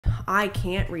I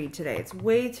can't read today. It's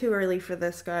way too early for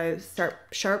this, guys.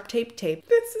 Sharp tape.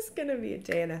 This is gonna be a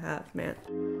day and a half, man.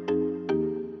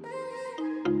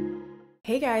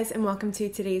 Hey guys, and welcome to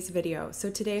today's video. So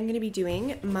today I'm going to be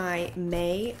doing my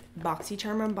May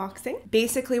BOXYCHARM unboxing.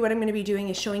 Basically what I'm going to be doing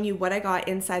is showing you what I got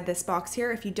inside this box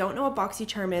here. If you don't know what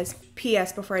BOXYCHARM is,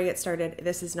 PS, before I get started,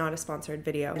 this is not a sponsored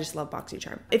video. I just love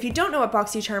BOXYCHARM. If you don't know what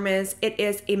BOXYCHARM is, it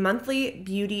is a monthly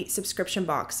beauty subscription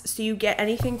box. So you get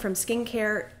anything from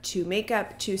skincare to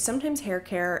makeup to sometimes hair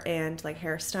care and like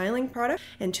hair styling products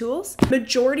and tools.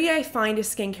 Majority I find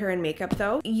is skincare and makeup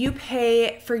though. You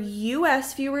pay, for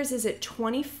US viewers, is it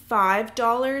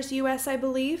 $25 US, I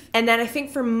believe. And then I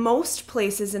think for most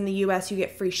places in the US, you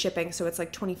get free shipping. So it's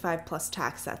like 25 plus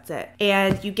tax, that's it.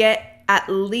 And you get at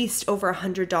least over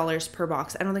 $100 per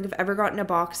box. I don't think I've ever gotten a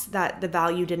box that the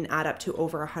value didn't add up to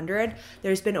over $100.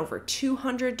 There's been over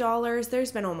 $200.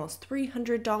 There's been almost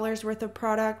 $300 worth of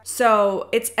product. So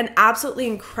it's an absolutely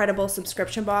incredible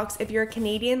subscription box. If you're a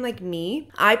Canadian like me,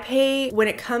 I pay, when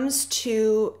it comes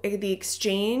to the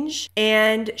exchange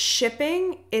and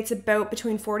shipping, it's about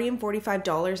between $40 and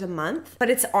 $45 a month, but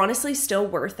it's honestly still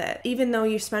worth it. Even though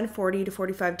you spend $40 to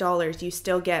 $45, you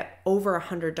still get over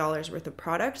 $100 worth of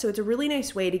product. So it's a really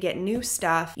nice way to get new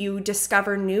stuff. You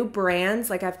discover new brands.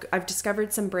 Like I've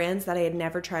discovered some brands that I had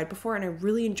never tried before, and I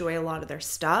really enjoy a lot of their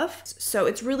stuff. So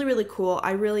it's really, really cool.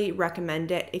 I really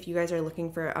recommend it if you guys are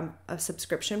looking for a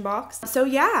subscription box. So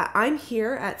yeah, I'm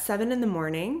here at 7 in the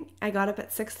morning. I got up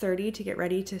at 6:30 to get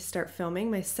ready to start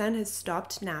filming. My son has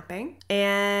stopped napping,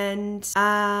 and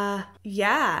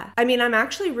yeah, I mean, I'm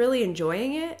actually really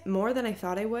enjoying it more than I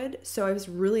thought I would. So I was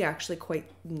really actually quite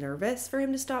nervous for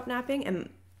him to stop napping. And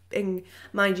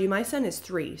mind you, my son is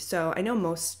 3, so I know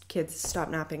most kids stop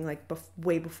napping like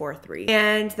way before 3.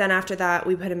 And then after that,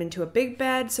 we put him into a big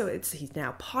bed, so he's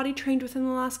now potty trained within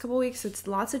the last couple weeks. So it's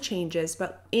lots of changes.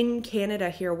 But in Canada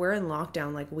here, we're in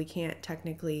lockdown. Like we can't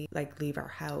technically like leave our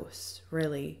house,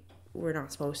 really. We're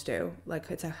not supposed to, like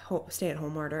it's a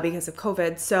stay-at-home order because of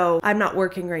COVID. So I'm not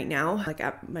working right now, like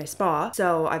at my spa.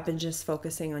 So I've been just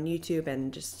focusing on YouTube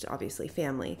and just obviously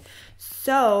family.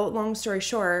 So long story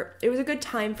short, it was a good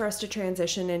time for us to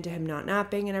transition into him not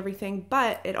napping and everything,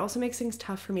 but it also makes things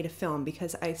tough for me to film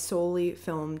because I solely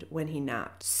filmed when he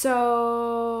napped.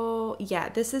 So yeah,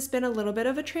 this has been a little bit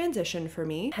of a transition for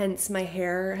me. Hence my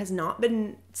hair has not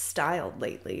been styled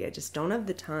lately. I just don't have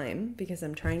the time because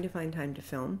I'm trying to find time to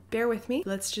film. Bear with me.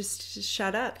 Let's just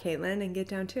shut up, Caitlin, and get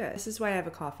down to it. This is why I have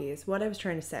a coffee, is what I was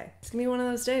trying to say. It's gonna be one of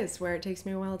those days where it takes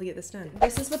me a while to get this done.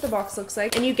 This is what the box looks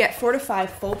like, and you get 4 to 5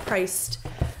 full-priced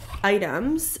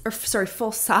items, or sorry,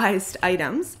 full-sized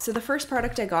items. So the first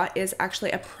product I got is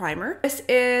actually a primer. This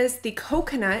is the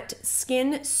Coconut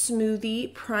Skin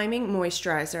Smoothie Priming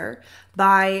Moisturizer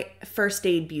by First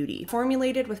Aid Beauty.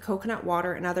 Formulated with coconut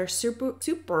water and other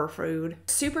superfood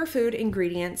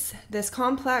ingredients. This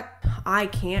complex, I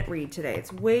can't read today.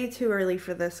 It's way too early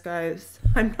for this, guys.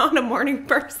 I'm not a morning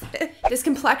person. This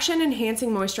complexion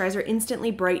enhancing moisturizer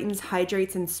instantly brightens,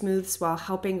 hydrates, and smooths while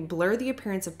helping blur the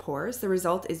appearance of pores. The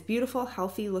result is beautiful,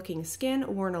 healthy looking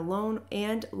skin worn alone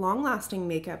and long lasting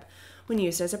makeup when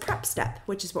used as a prep step,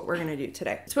 which is what we're gonna do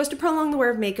today. It's supposed to prolong the wear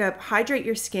of makeup, hydrate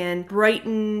your skin,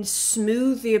 brighten,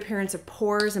 smooth the appearance of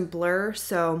pores, and blur.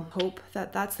 So hope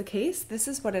that that's the case. This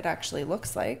is what it actually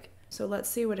looks like. So let's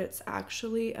see what it's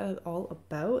actually all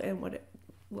about and what it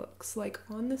looks like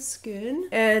on the skin.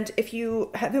 And if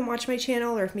you haven't watched my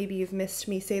channel, or if maybe you've missed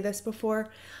me say this before,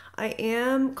 I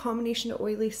am combination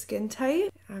oily skin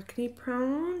type, acne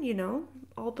prone, you know,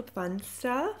 all the fun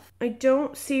stuff. I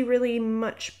don't see really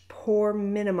much pore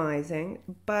minimizing,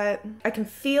 but I can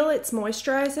feel it's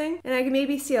moisturizing, and I can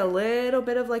maybe see a little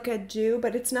bit of like a dew,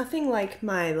 but it's nothing like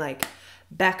my like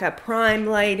Becca Prime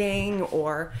lighting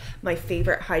or my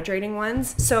favorite hydrating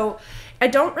ones. So I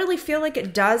don't really feel like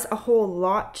it does a whole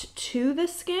lot to the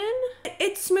skin.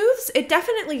 It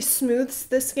definitely smooths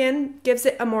the skin, gives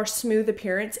it a more smooth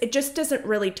appearance. It just doesn't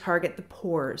really target the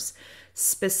pores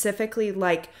specifically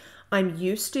like I'm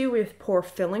used to with pore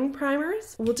filling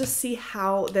primers. We'll just see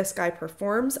how this guy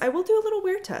performs. I will do a little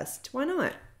wear test. Why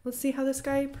not? Let's see how this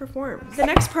guy performs. The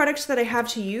next product that I have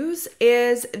to use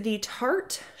is the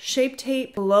Tarte Shape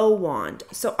Tape Glow Wand.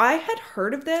 So I had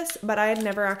heard of this, but I had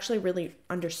never actually really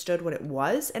understood what it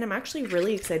was, and I'm actually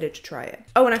really excited to try it.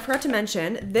 Oh, and I forgot to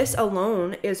mention, this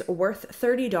alone is worth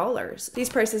 $30. These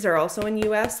prices are also in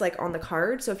US, like on the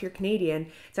card, so if you're Canadian,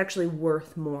 it's actually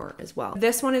worth more as well.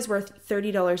 This one is worth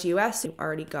 $30 US. You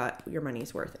already got your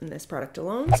money's worth in this product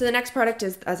alone. So the next product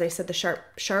is, as I said, the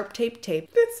Sharp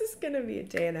Tape. This is gonna be a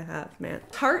day and a half, man.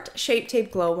 Tarte Shape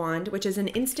Tape Glow Wand, which is an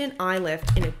instant eye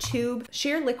lift in a tube.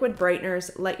 Sheer liquid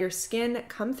brighteners let your skin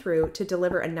come through to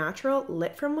deliver a natural,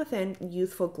 lit from within,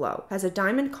 youthful glow. Has a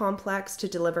diamond complex to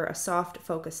deliver a soft,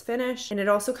 focused finish. And it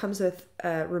also comes with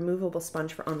a removable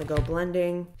sponge for on-the-go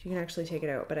blending. You can actually take it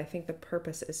out, but I think the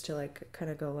purpose is to like kind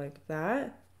of go like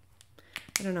that.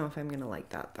 I don't know if I'm gonna like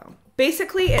that though.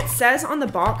 Basically, it says on the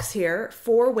box here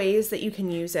 4 ways that you can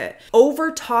use it.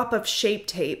 Over top of Shape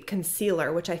Tape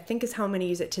concealer, which I think is how I'm gonna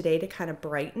use it today to kind of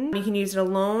brighten. You can use it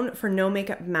alone for no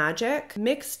makeup magic,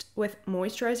 mixed with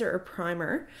moisturizer or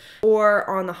primer, or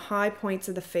on the high points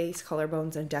of the face,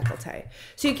 collarbones, and décolleté.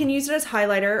 So you can use it as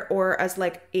highlighter or as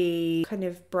like a kind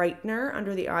of brightener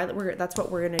under the eye. That's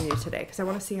what we're gonna do today because I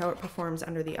wanna see how it performs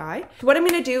under the eye. So what I'm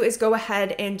gonna do is go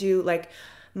ahead and do like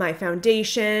my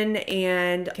foundation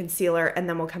and concealer, and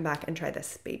then we'll come back and try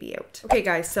this baby out. Okay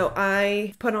guys, so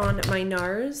I put on my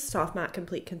NARS Soft Matte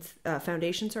Complete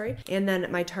Foundation, and then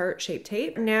my Tarte Shape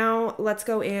Tape. Now let's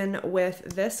go in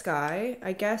with this guy.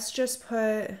 I guess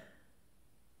I'm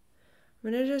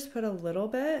gonna just put a little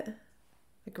bit,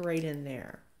 like right in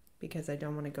there, because I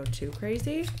don't want to go too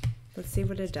crazy. Let's see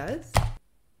what it does.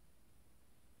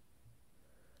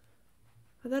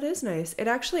 Oh, that is nice. It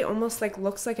actually almost like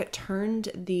looks like it turned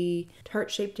the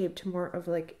Tarte Shape Tape to more of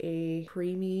like a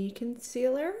creamy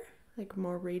concealer, like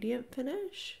more radiant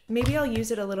finish. Maybe I'll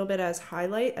use it a little bit as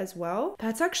highlight as well.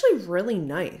 That's actually really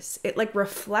nice. It like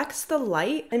reflects the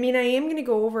light. I mean, I am gonna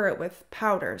go over it with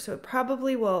powder, so it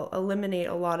probably will eliminate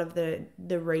a lot of the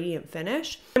radiant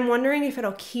finish. I'm wondering if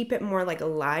it'll keep it more like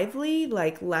lively,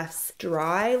 like less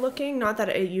dry looking. Not that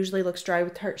it usually looks dry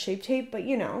with Tarte Shape Tape, but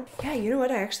you know. Yeah, you know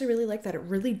what? I actually really like that. It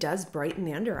really does brighten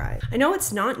the under eye. I know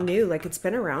it's not new, like it's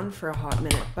been around for a hot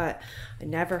minute, but I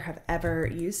never have ever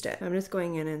used it. I'm just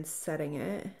going in and setting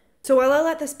it. So while I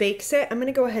let this bake sit, I'm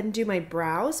gonna go ahead and do my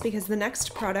brows because the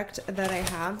next product that I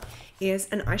have is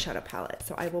an eyeshadow palette.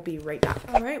 So I will be right back.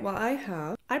 All right, well I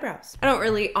have eyebrows. I don't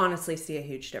really honestly see a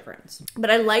huge difference,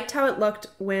 but I liked how it looked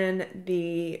when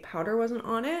the powder wasn't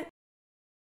on it.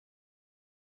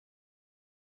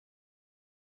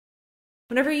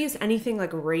 Whenever I use anything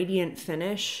like radiant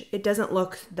finish, it doesn't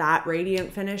look that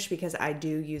radiant finish because I do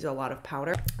use a lot of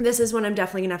powder. This is one I'm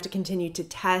definitely gonna have to continue to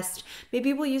test.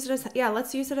 Maybe we'll use it as, yeah,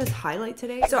 let's use it as highlight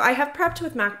today. So I have prepped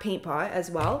with MAC Paint Pot as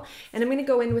well. And I'm gonna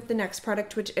go in with the next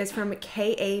product, which is from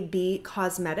KAB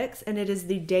Cosmetics, and it is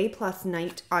the Day Plus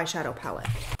Night eyeshadow palette.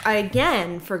 I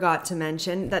again forgot to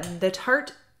mention that the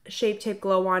Tarte Shape Tape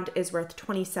Glow Wand is worth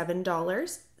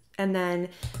 $27. And then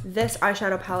this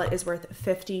eyeshadow palette is worth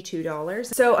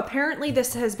 $52. So apparently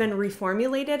this has been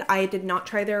reformulated. I did not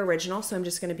try their original, so I'm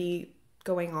just gonna be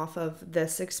going off of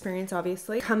this experience,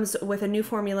 obviously. It comes with a new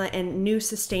formula and new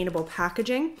sustainable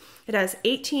packaging. It has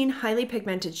 18 highly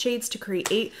pigmented shades to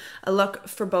create a look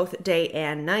for both day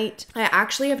and night. I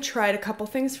actually have tried a couple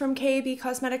things from KAB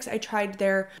Cosmetics. I tried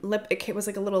their lip, it was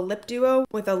like a little lip duo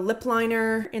with a lip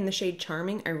liner in the shade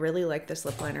Charming. I really like this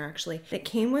lip liner actually. It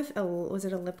came with a, was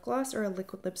it a lip gloss or a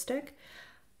liquid lipstick?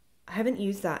 I haven't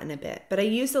used that in a bit, but I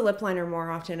use the lip liner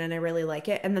more often and I really like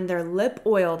it. And then their lip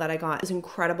oil that I got is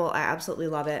incredible. I absolutely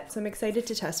love it. So I'm excited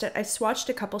to test it. I swatched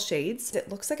a couple shades. It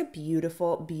looks like a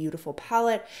beautiful, beautiful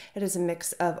palette. It is a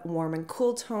mix of warm and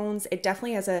cool tones. It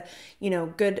definitely has a, you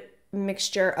know, good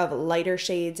mixture of lighter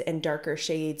shades and darker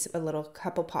shades, a little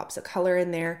couple pops of color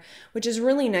in there, which is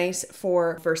really nice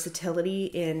for versatility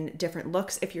in different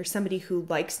looks. If you're somebody who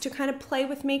likes to kind of play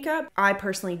with makeup, I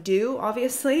personally do,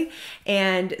 obviously,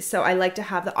 and so I like to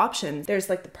have the options. There's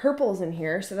like the purples in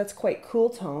here, so that's quite cool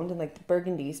toned, and like the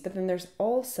burgundies, but then there's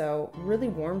also really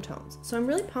warm tones. So I'm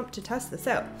really pumped to test this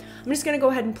out. I'm just gonna go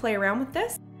ahead and play around with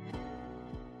this.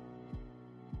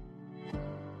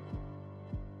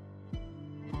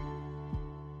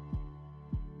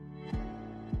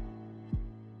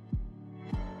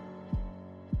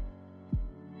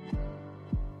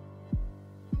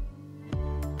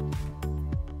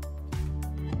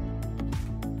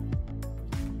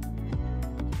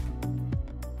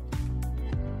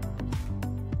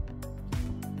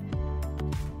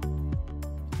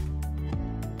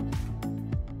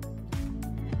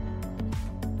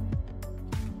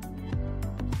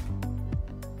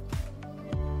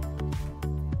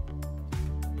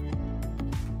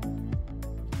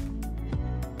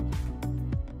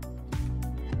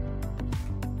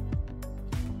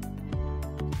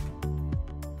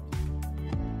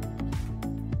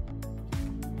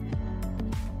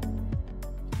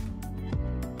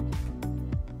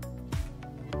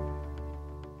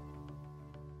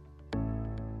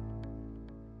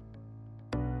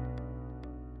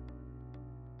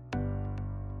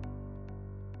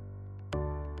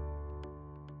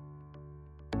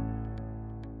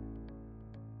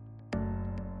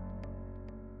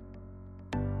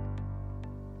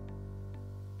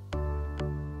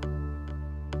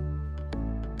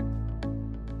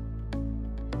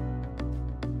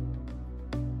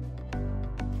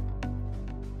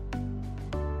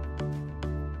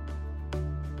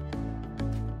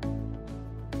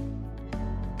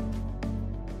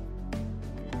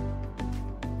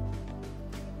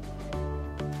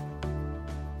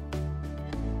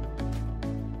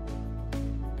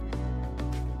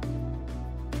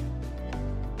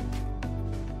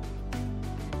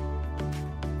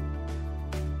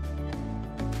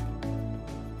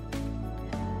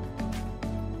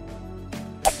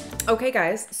 Okay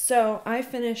guys, so I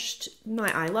finished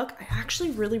my eye look. I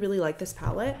actually really like this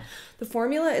palette. The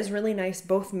formula is really nice,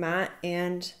 both matte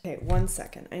and, okay, 1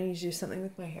 second. I need to do something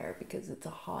with my hair because it's a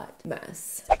hot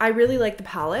mess. I really like the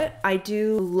palette. I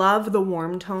do love the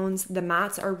warm tones. The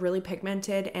mattes are really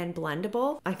pigmented and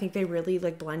blendable. I think they really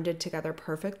like blended together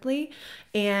perfectly.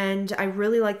 And I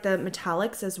really like the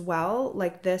metallics as well.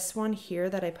 Like this one here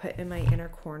that I put in my inner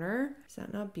corner. Is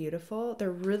that not beautiful?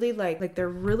 They're really like they're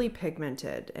really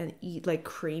pigmented and like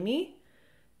creamy.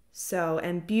 So,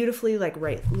 and beautifully like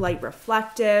light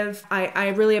reflective. I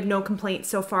really have no complaints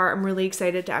so far. I'm really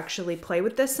excited to actually play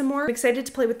with this some more. I'm excited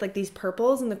to play with like these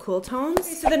purples and the cool tones.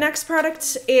 Okay, so the next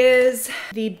product is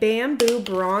the Bamboo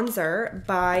Bronzer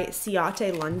by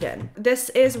Ciate London. This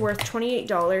is worth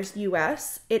 $28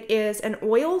 US. It is an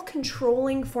oil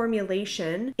controlling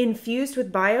formulation infused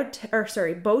with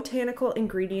botanical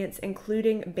ingredients,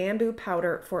 including bamboo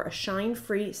powder for a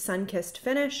shine-free, sun-kissed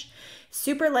finish.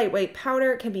 Super lightweight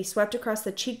powder, can be swept across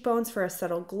the cheekbones for a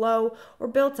subtle glow or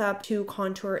built up to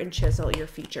contour and chisel your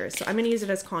features. So I'm going to use it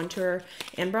as contour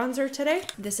and bronzer today.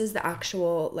 This is the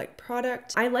actual like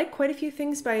product. I like quite a few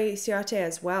things by Ciate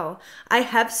as well. I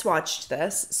have swatched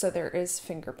this, so there is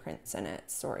fingerprints in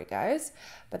it. Sorry guys,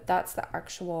 but that's the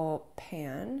actual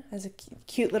pan. Has a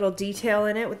cute little detail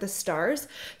in it with the stars.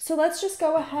 So let's just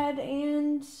go ahead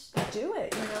and do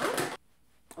it, you know?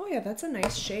 Oh yeah, that's a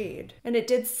nice shade. And it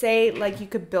did say like you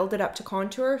could build it up to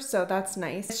contour, so that's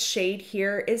nice. This shade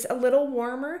here is a little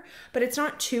warmer, but it's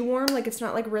not too warm, like it's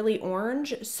not like really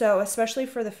orange. So especially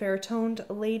for the fair toned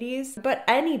ladies, but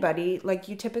anybody, like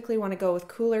you typically want to go with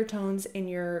cooler tones in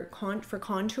your for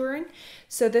contouring.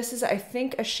 So this is, I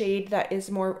think, a shade that is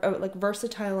more like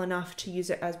versatile enough to use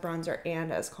it as bronzer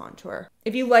and as contour.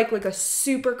 If you like a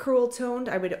super cool toned,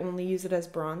 I would only use it as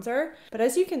bronzer. But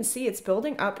as you can see, it's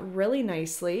building up really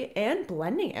nicely and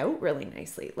blending out really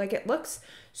nicely. Like it looks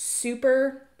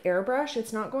super airbrush.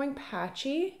 It's not going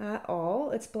patchy at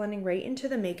all. It's blending right into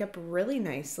the makeup really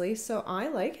nicely. So I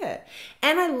like it.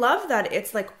 And I love that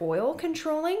it's like oil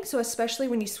controlling. So especially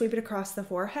when you sweep it across the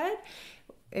forehead,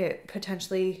 it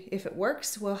potentially, if it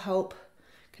works, will help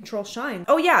control shine.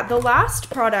 Oh yeah, the last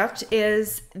product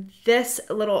is this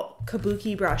little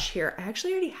kabuki brush here. I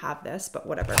actually already have this, but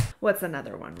whatever. What's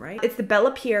another one, right? It's the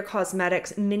Bella Pierre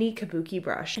Cosmetics mini kabuki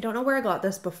brush. I don't know where I got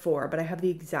this before, but I have the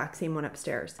exact same one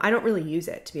upstairs. I don't really use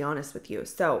it, to be honest with you.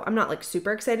 So I'm not like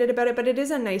super excited about it, but it is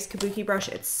a nice kabuki brush.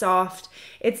 It's soft,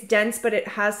 it's dense, but it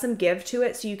has some give to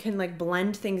it, so you can like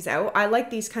blend things out. I like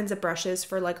these kinds of brushes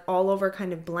for like all over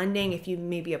kind of blending. If you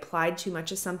maybe applied too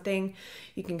much of something,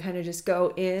 you can kind of just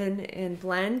go in and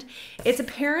blend. It's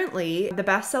apparently the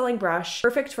best-selling brush,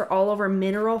 perfect for all over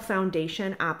mineral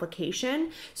foundation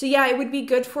application. So yeah, it would be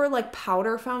good for like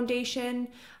powder foundation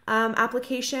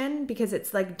application because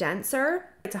it's like denser.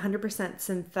 It's 100%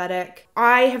 synthetic.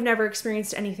 I have never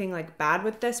experienced anything like bad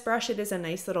with this brush. It is a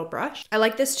nice little brush. I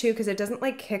like this too because it doesn't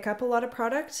like kick up a lot of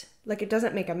product. Like it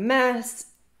doesn't make a mess.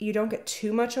 You don't get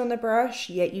too much on the brush,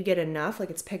 yet you get enough,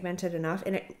 like it's pigmented enough.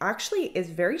 And it actually is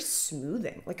very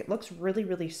smoothing. Like it looks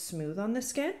really smooth on the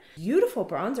skin. Beautiful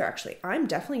bronzer, actually. I'm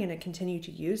definitely gonna continue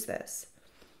to use this.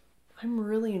 I'm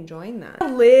really enjoying that. A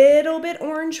little bit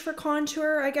orange for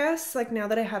contour, I guess, like now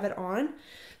that I have it on.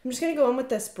 I'm just gonna go in with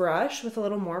this brush with a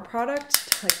little more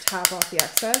product to like tap off the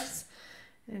excess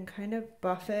and kind of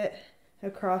buff it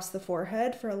across the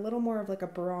forehead for a little more of like a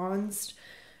bronzed,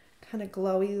 kind of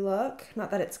glowy look.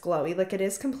 Not that it's glowy, like it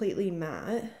is completely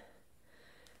matte,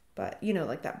 but you know,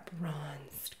 like that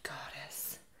bronzed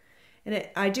goddess. And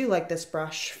I do like this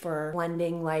brush for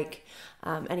blending like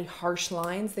any harsh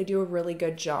lines. They do a really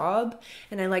good job,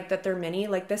 and I like that they're mini.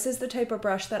 Like this is the type of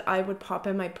brush that I would pop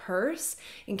in my purse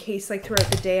in case like throughout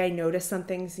the day I notice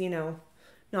something's, you know,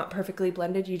 not perfectly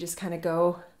blended. You just kind of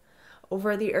go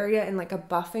over the area in like a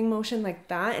buffing motion like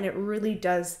that, and it really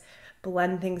does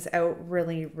blend things out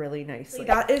really nicely.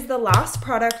 That is the last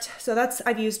product. So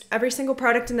I've used every single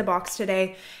product in the box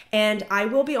today, and I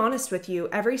will be honest with you,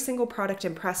 every single product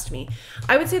impressed me.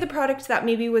 I would say the product that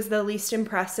maybe was the least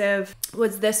impressive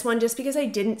was this one, just because I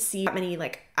didn't see that many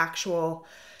like actual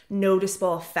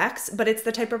noticeable effects, but it's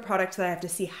the type of product that I have to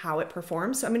see how it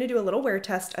performs. So I'm going to do a little wear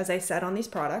test, as I said, on these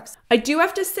products. I do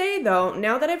have to say though,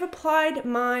 now that I've applied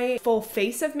my full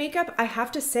face of makeup, I have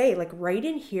to say like right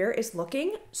in here is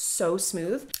looking so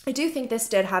smooth. I do think this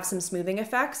did have some smoothing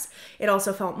effects. It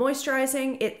also felt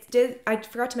moisturizing. I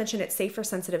forgot to mention it's safe for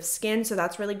sensitive skin, so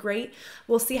that's really great.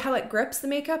 We'll see how it grips the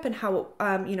makeup and how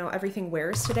you know, everything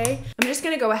wears today. I'm just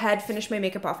going to go ahead, finish my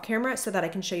makeup off camera so that I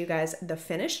can show you guys the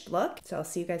finished look. So I'll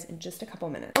see you guys guys in just a couple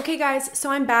minutes. Okay guys,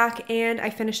 so I'm back and I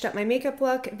finished up my makeup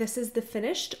look. This is the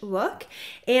finished look,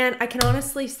 and I can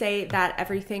honestly say that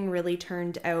everything really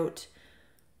turned out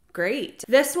great.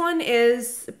 This one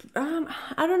is, I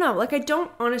don't know, like I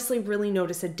don't honestly really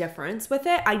notice a difference with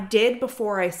it. I did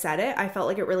before I set it. I felt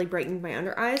like it really brightened my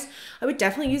under eyes. I would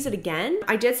definitely use it again.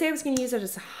 I did say I was going to use it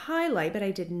as a highlight, but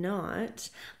I did not.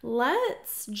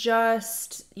 Let's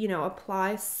just, you know,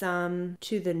 apply some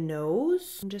to the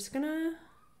nose. I'm just gonna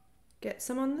get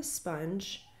some on the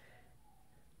sponge.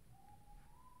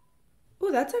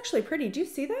 Oh, that's actually pretty. Do you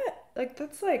see that? Like,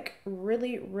 that's like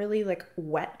really, really like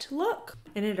wet look.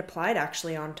 And it applied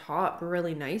actually on top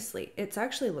really nicely. It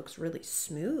actually looks really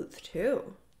smooth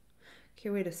too.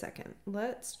 Okay, wait a second.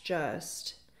 Let's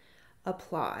just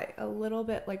apply a little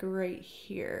bit like right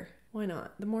here. Why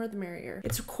not? The more the merrier.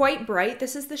 It's quite bright.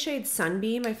 This is the shade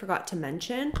Sunbeam, I forgot to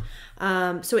mention.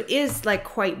 So it is like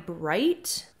quite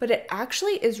bright, but it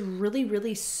actually is really,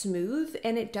 really smooth,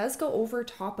 and it does go over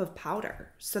top of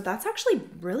powder. So that's actually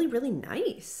really, really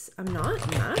nice. I'm not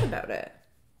mad about it.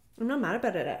 I'm not mad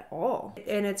about it at all.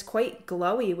 And it's quite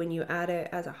glowy when you add it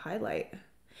as a highlight.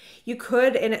 You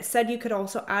could, and it said you could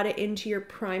also add it into your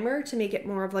primer to make it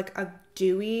more of like a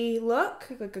dewy look,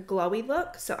 like a glowy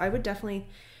look. So I would definitely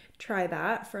try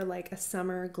that for like a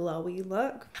summer glowy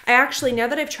look. I actually, now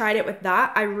that I've tried it with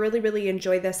that, I really, really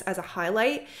enjoy this as a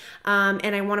highlight.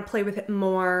 And I want to play with it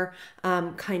more,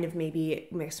 kind of maybe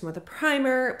mix with a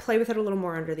primer, play with it a little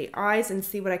more under the eyes and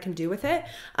see what I can do with it.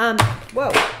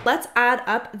 Whoa, let's add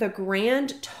up the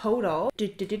grand total.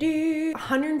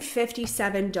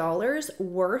 $157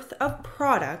 worth of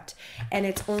product, and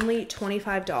it's only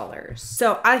 $25.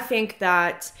 So I think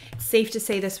that it's safe to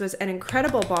say this was an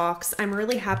incredible box. I'm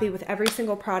really happy with every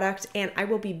single product, and I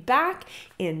will be back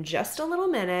in just a little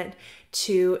minute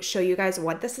to show you guys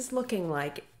what this is looking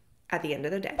like at the end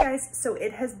of the day. Guys, so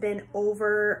it has been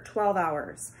over 12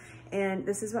 hours and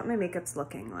this is what my makeup's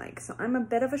looking like. So I'm a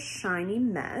bit of a shiny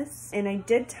mess, and I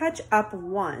did touch up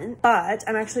one, but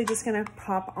I'm actually just gonna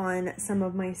pop on some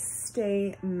of my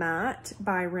Stay Matte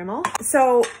by Rimmel.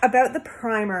 So about the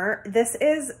primer, this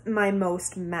is my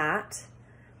most matte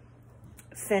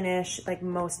finish, like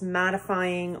most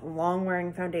mattifying, long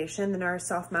wearing foundation. The NARS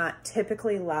Soft Matte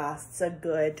typically lasts a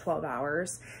good 12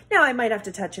 hours. Now I might have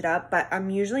to touch it up, but I'm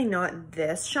usually not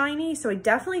this shiny. So I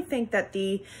definitely think that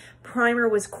the primer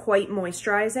was quite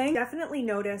moisturizing. Definitely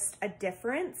noticed a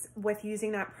difference with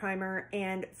using that primer,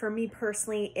 and for me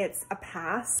personally, it's a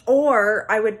pass.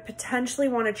 Or I would potentially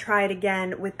want to try it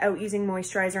again without using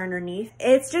moisturizer underneath.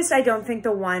 It's just, I don't think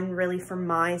the one really for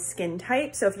my skin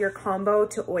type. So if you're combo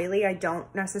to oily, I don't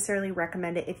necessarily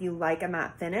recommend it if you like a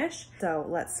matte finish. So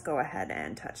let's go ahead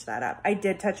and touch that up. I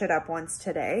did touch it up once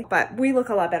today, but we look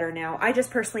a lot better now. I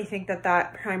just personally think that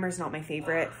that primer is not my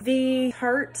favorite. The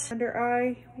Tarte under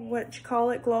eye, what you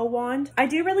call it, glow wand, I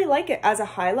do really like it as a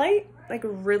highlight. Like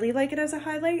really like it as a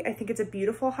highlight. I think it's a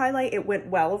beautiful highlight. It went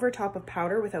well over top of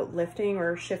powder without lifting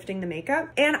or shifting the makeup.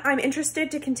 And I'm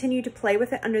interested to continue to play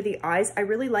with it under the eyes. I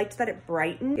really liked that it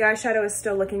brightened. The eyeshadow is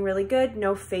still looking really good.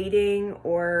 No fading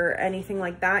or anything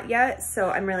like that yet. So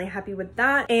I'm really happy with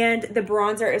that. And the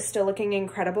bronzer is still looking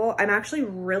incredible. I'm actually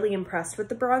really impressed with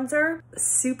the bronzer.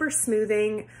 Super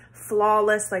smoothing,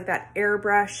 flawless, like that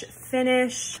airbrush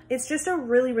finish. It's just a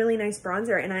really, really nice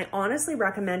bronzer, and I honestly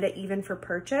recommend it even for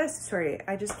purchase. Sorry,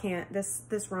 I just can't.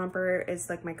 This romper is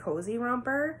like my cozy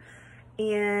romper,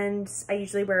 and I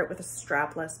usually wear it with a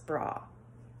strapless bra.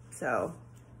 So,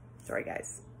 sorry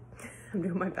guys. I'm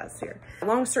doing my best here.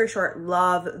 Long story short,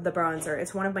 love the bronzer.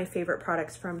 It's one of my favorite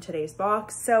products from today's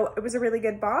box. So it was a really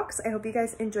good box. I hope you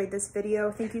guys enjoyed this video.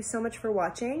 Thank you so much for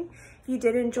watching. If you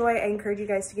did enjoy, I encourage you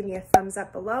guys to give me a thumbs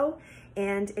up below.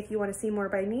 And if you want to see more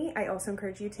by me, I also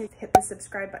encourage you to hit the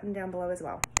subscribe button down below as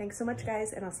well. Thanks so much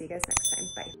guys, and I'll see you guys next time.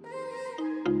 Bye.